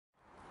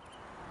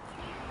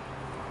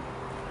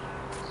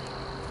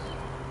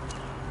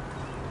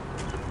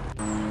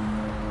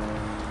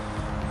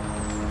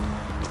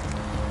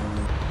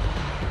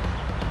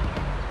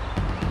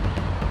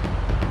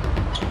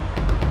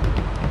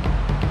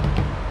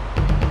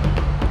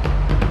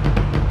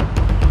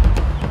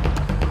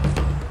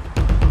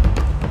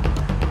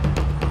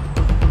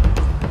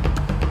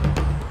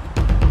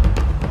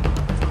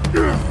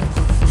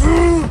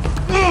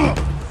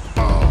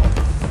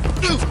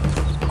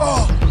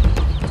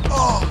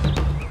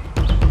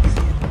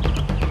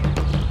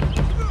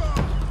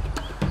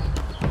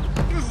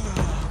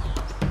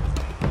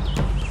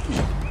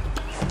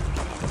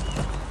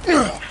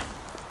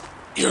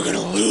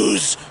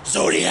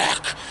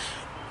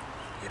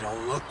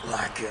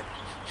it,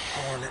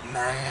 Hornet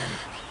Man.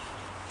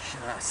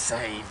 Should I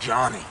say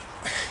Johnny?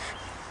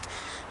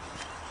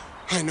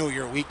 I know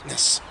your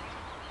weakness.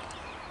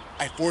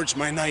 I forged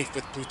my knife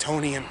with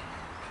plutonium.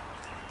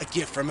 A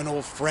gift from an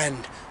old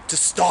friend to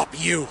stop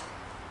you.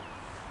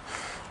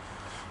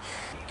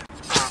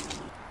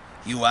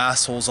 You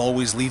assholes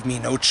always leave me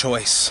no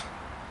choice.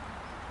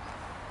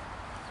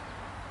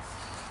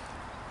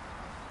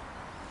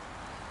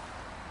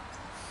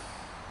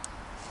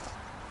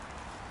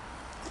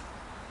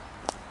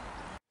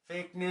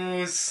 Fake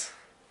news.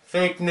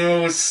 Fake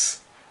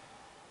news.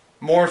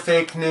 More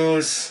fake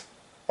news.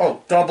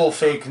 Oh, double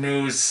fake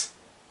news.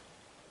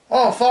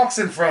 Oh, Fox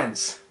and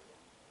Friends.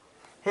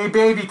 Hey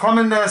baby, come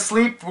in to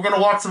sleep. We're gonna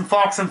watch some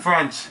Fox and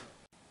Friends.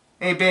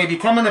 Hey baby,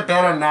 come into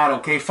bed or not,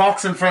 okay?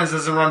 Fox and Friends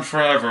doesn't run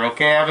forever,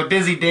 okay? I have a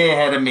busy day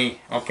ahead of me,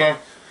 okay?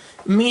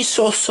 Me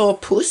so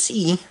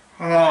pussy.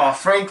 Oh,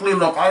 frankly,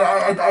 look,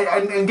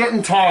 I'm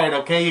getting tired,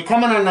 okay? You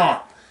coming or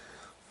not?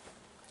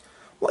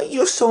 Why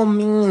you so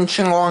mean,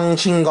 chingong,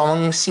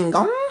 chingong,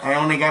 singong? I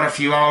only got a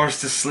few hours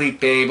to sleep,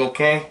 babe,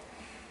 okay?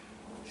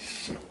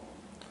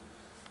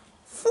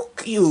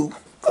 Fuck you.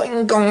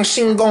 Gong gong,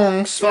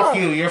 singong, small. Fuck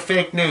you, you're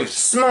fake news.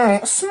 Small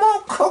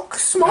cook,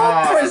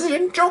 small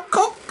presidential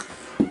cook.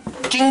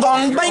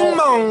 Jingong, bang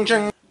bong,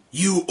 jing.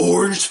 You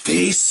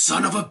orange-faced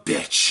son of a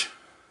bitch.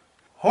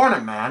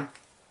 Hornet Man?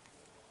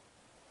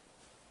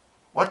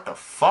 What the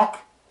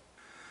fuck?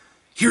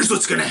 Here's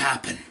what's gonna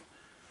happen.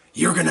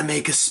 You're gonna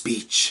make a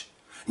speech.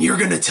 You're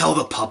gonna tell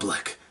the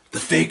public, the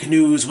fake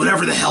news,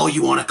 whatever the hell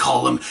you want to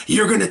call them,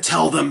 you're gonna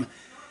tell them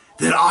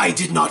that I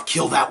did not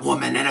kill that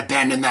woman and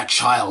abandon that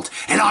child,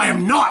 and I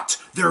am not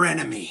their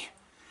enemy.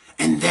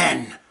 And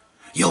then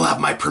you'll have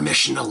my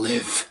permission to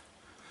live.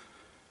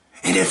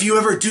 And if you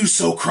ever do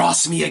so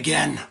cross me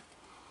again,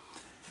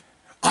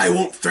 I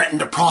won't threaten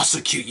to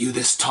prosecute you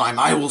this time.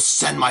 I will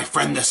send my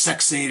friend the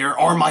Sexinator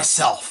or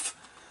myself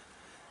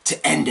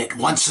to end it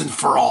once and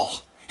for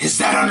all. Is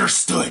that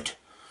understood?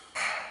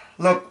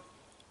 Look,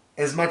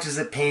 as much as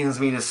it pains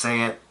me to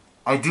say it,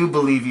 I do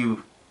believe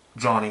you,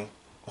 Johnny,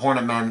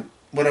 Hornet Man,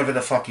 whatever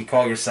the fuck you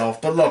call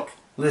yourself. But look,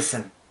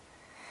 listen.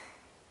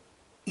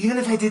 Even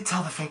if I did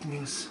tell the fake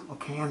news,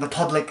 okay, and the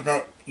public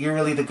that you're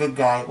really the good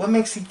guy, what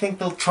makes you think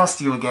they'll trust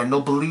you again?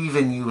 They'll believe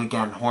in you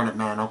again, Hornet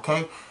Man,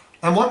 okay?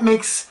 And what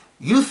makes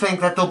you think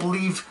that they'll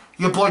believe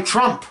your boy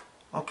Trump,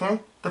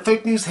 okay? The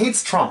fake news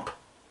hates Trump.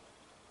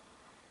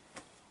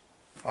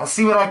 I'll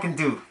see what I can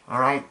do,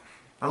 alright?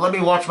 Now let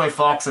me watch my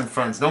Fox and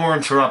Friends. No more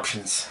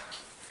interruptions.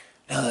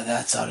 Now that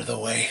that's out of the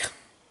way,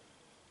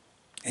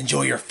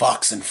 enjoy your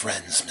Fox and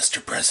Friends,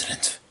 Mr.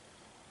 President.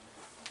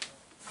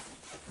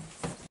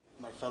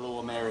 My fellow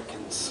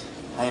Americans,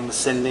 I am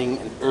sending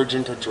an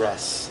urgent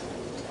address.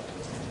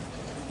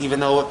 Even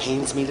though it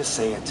pains me to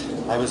say it,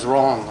 I was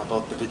wrong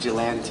about the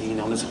vigilante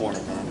known as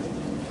Hornet Man,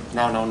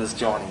 now known as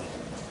Johnny.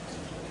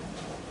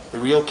 The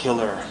real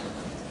killer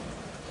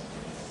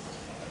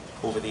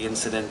over the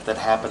incident that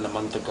happened a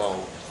month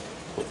ago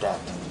with that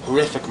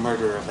horrific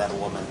murder of that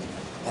woman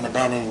and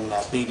abandoning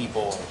that baby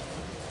boy.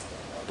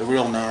 The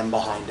real man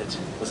behind it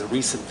was a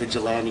recent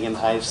vigilante in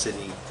Hive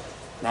City,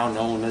 now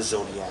known as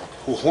Zodiac,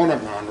 who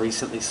Hornet Man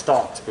recently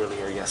stalked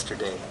earlier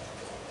yesterday.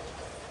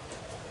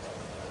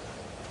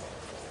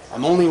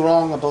 I'm only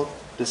wrong about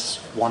this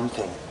one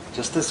thing,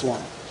 just this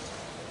one.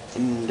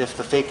 And if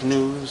the fake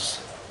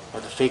news or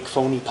the fake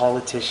phony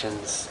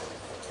politicians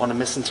want to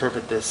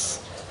misinterpret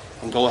this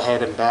and go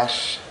ahead and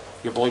bash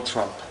your boy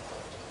Trump,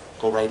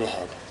 go right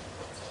ahead.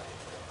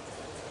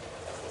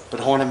 But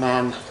Hornet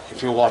Man,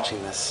 if you're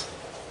watching this,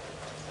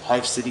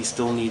 Hive City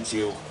still needs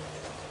you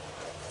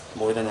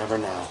more than ever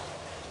now.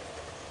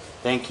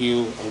 Thank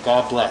you, and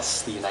God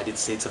bless the United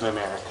States of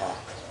America.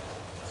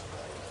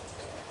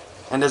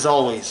 And as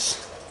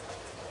always,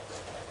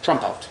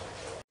 Trump out.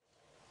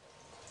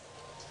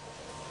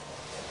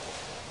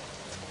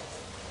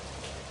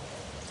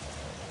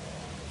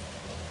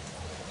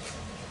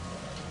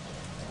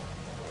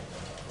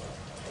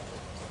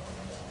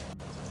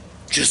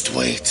 Just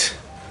wait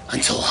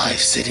until Hive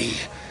City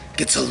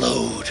gets a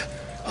load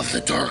of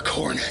the Dark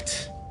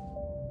Hornet.